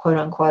normal, quote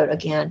unquote,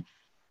 again,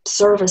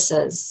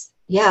 services.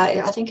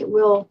 Yeah, I think it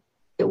will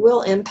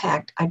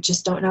impact. I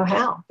just don't know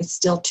how. It's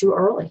still too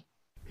early.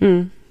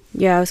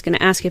 Yeah, I was going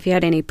to ask if you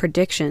had any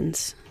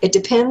predictions. It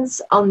depends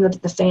on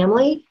the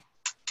family,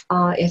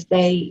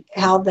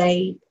 how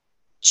they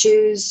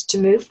choose to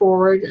move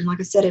forward. And like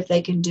I said, if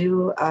they can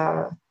do,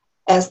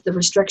 as the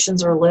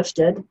restrictions are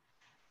lifted,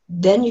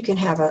 then you can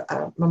have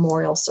a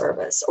memorial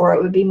service, or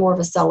it would be more of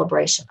a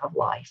celebration of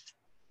life,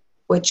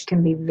 which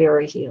can be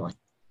very healing.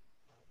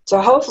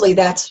 So hopefully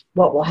that's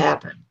what will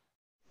happen.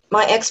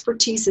 My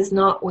expertise is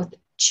not with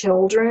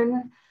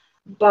children,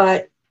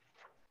 but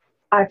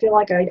I feel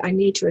like I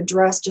need to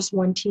address just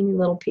one teeny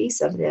little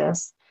piece of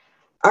this.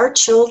 Our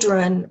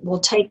children will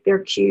take their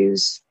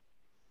cues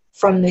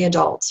from the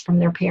adults, from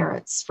their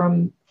parents,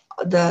 from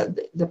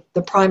the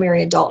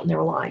primary adult in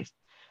their life.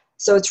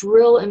 So it's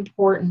real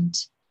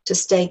important to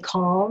stay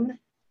calm,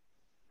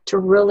 to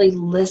really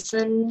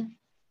listen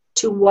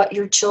to what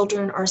your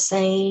children are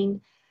saying.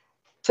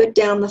 Put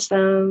down the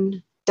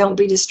phone. Don't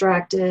be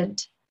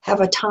distracted. Have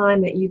a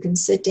time that you can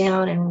sit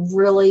down and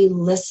really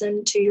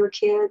listen to your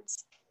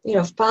kids.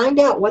 Find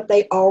out what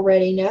they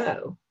already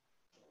know.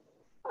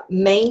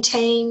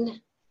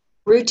 Maintain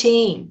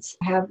routines.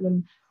 Have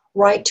them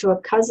write to a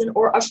cousin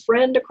or a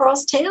friend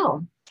across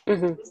town.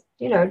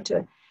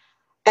 To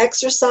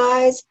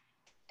exercise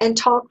and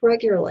talk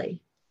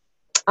regularly.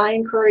 I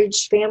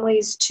encourage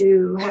families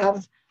to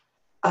have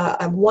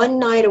a one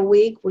night a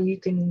week where you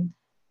can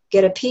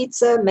get a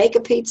pizza, make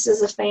a pizza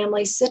as a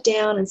family, sit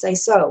down and say,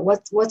 so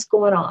what's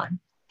going on?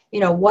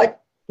 What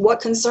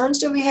concerns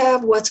do we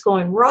have? What's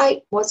going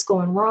right? What's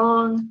going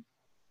wrong?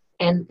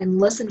 And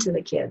listen to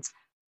the kids.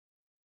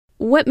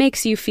 What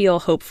makes you feel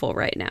hopeful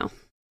right now?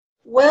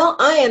 Well,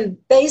 I am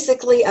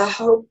basically a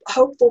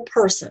hopeful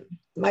person.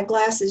 My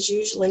glass is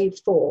usually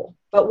full.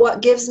 But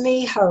what gives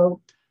me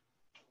hope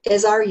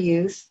is our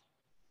youth.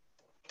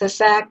 The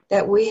fact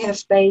that we have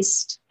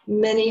faced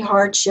many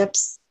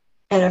hardships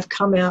and have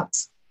come out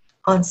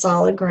on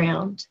solid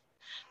ground.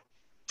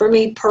 For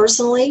me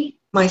personally,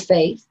 my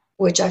faith,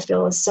 which I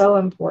feel is so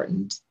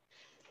important,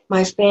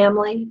 my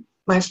family,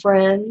 my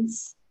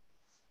friends,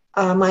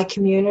 my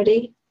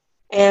community,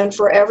 and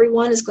for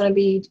everyone is going to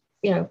be,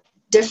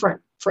 different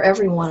for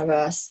every one of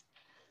us.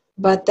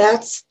 But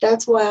that's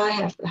why I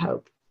have the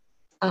hope.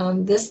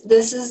 This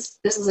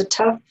is a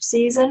tough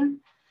season,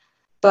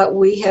 but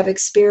we have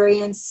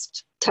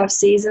experienced tough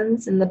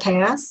seasons in the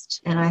past,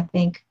 and I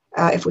think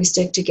if we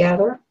stick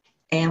together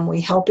and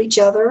we help each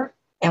other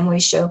and we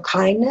show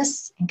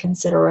kindness and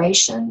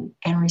consideration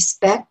and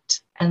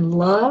respect and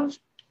love,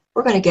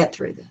 we're going to get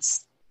through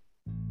this.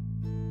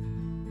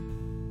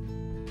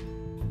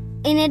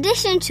 In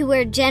addition to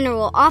her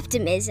general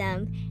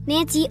optimism,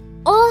 Nancy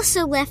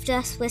also left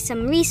us with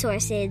some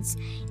resources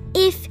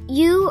if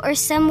you or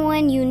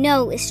someone you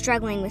know is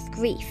struggling with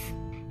grief.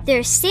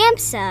 There's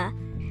SAMHSA,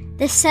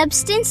 the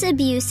Substance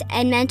Abuse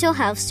and Mental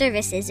Health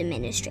Services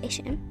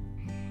Administration.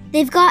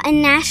 They've got a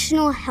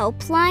national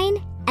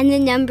helpline, and the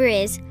number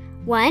is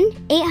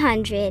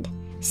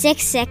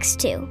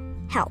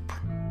 1-800-662-HELP.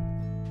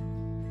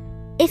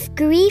 If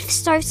grief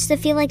starts to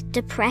feel like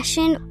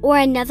depression or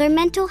another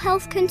mental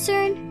health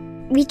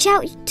concern, reach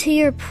out to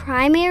your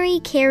primary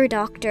care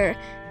doctor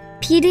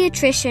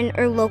pediatrician,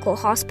 or local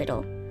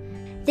hospital.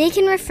 They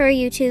can refer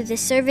you to the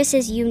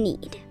services you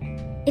need.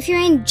 If you're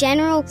in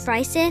general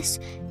crisis,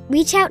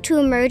 reach out to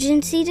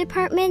emergency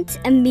departments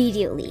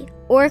immediately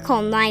or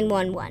call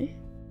 911.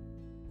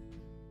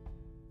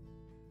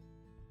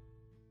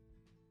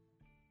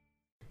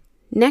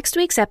 Next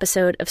week's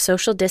episode of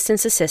Social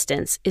Distance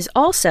Assistance is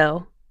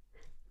also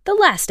the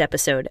last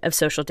episode of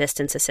Social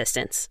Distance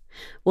Assistance.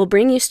 We'll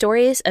bring you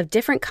stories of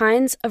different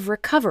kinds of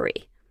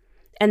recovery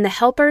and the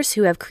helpers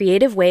who have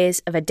creative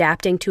ways of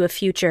adapting to a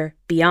future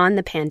beyond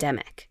the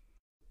pandemic.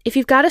 If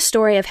you've got a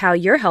story of how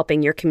you're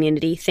helping your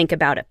community think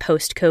about a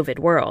post-COVID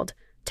world,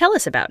 tell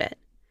us about it.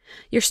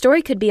 Your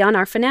story could be on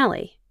our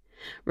finale.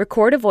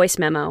 Record a voice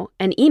memo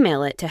and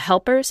email it to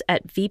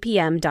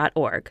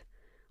helpers@vpm.org.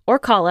 Or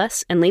call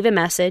us and leave a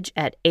message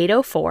at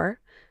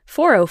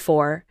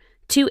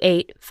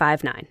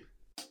 804-404-2859.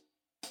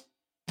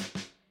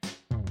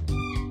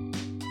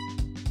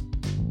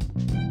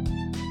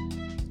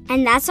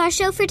 And that's our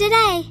show for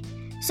today.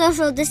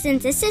 Social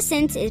Distance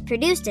Assistance is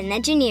produced and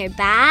engineered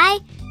by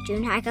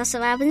June Hardcastle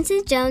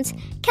Robinson Jones,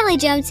 Kelly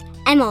Jones,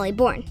 and Molly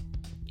Bourne.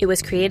 It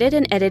was created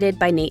and edited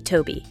by Nate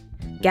Toby.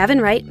 Gavin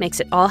Wright makes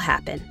it all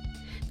happen.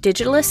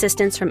 Digital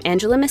assistance from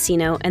Angela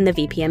Messino and the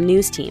VPM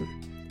News team.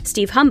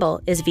 Steve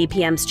Humble is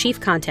VPM's Chief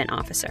Content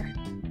Officer.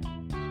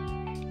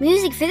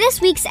 Music for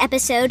this week's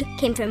episode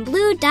came from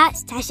Blue Dot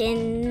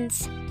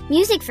Sessions.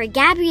 Music for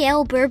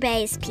Gabrielle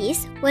Burbey's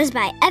piece was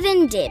by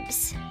Evan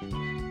Dibbs.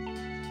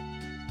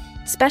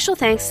 Special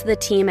thanks to the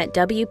team at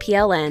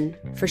WPLN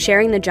for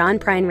sharing the John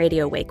Prine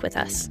Radio Wake with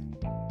us.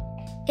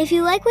 If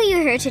you like what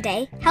you heard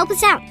today, help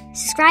us out.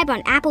 Subscribe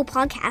on Apple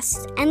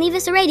Podcasts and leave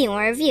us a rating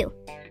or a review.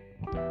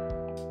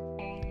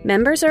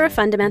 Members are a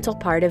fundamental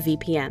part of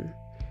VPM.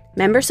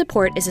 Member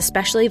support is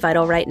especially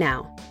vital right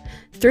now.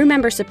 Through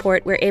member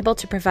support, we're able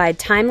to provide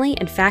timely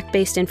and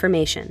fact-based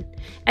information,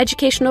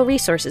 educational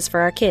resources for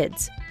our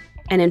kids,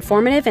 and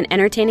informative and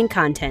entertaining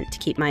content to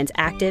keep minds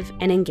active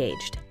and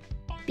engaged.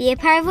 Be a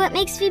part of what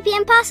makes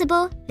VPM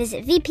possible.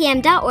 Visit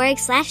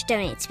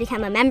vpm.org/donate to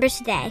become a member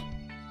today.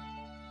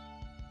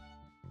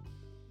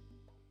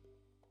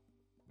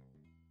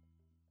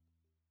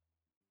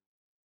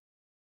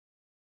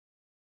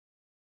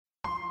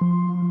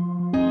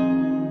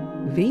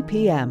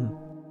 VPM